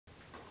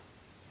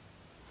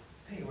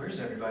numbers,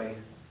 everybody.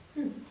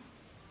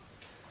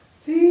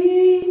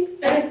 The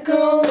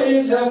echo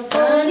is a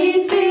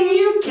funny thing,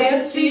 you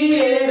can't see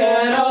it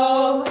at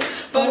all.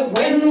 But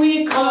when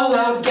we call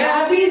out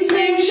Gabby's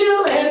name,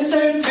 she'll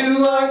answer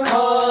to our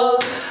call.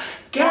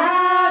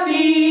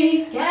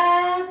 Gabby,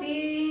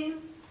 Gabby,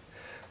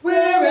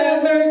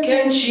 wherever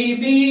can she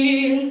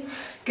be?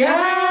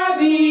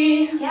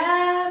 Gabby,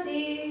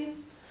 Gabby,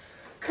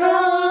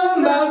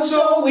 come out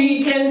so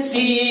we can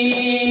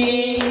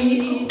see.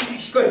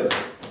 Good.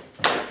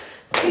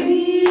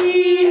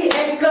 The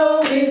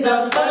echo is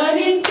a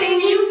funny thing,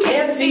 you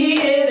can't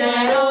see it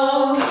at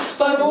all.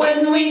 But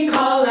when we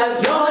call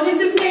out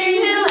Giannis's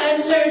name, he'll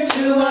answer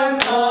to our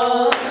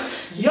call.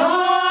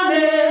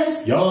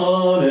 Giannis,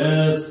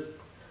 Giannis,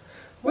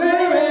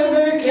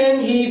 wherever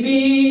can he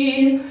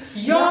be?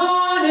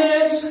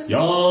 Giannis,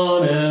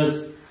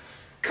 Giannis.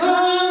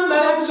 come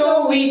out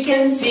so we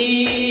can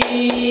see.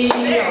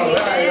 All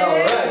right, all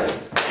right.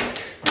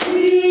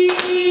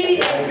 The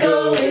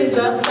echo is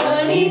a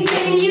funny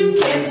thing, you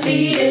can't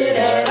see it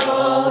at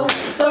all.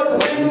 But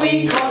when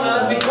we call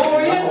out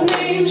Victoria's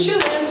name,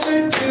 she'll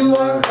answer to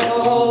our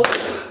call.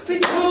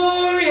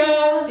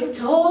 Victoria,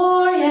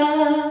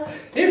 Victoria,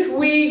 if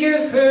we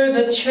give her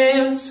the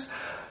chance.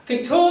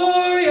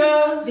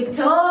 Victoria,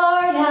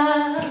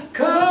 Victoria,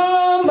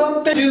 come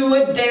up and do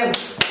a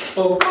dance.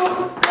 Oh,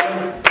 go,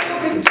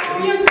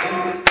 Victoria,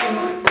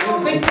 go,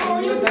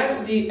 Victoria. So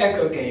that's the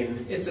echo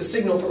game. It's a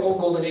signal for old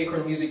Golden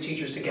Acorn music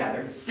teachers to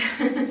gather.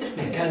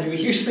 And we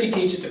usually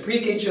teach it to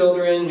pre-K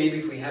children, maybe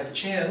if we have the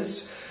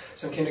chance,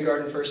 some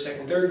kindergarten, first,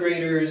 second, third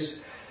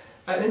graders.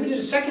 And then we did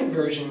a second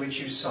version, which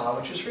you saw,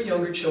 which was for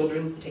younger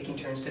children, taking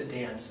turns to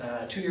dance.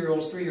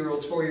 2-year-olds,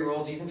 3-year-olds,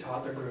 4-year-olds, even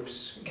toddler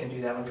groups can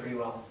do that one pretty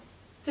well.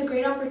 It's a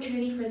great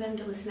opportunity for them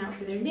to listen out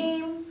for their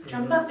name,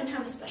 jump up, and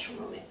have a special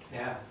moment.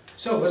 Yeah.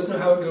 So let us know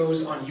how it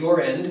goes on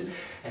your end,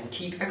 and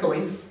keep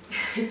echoing.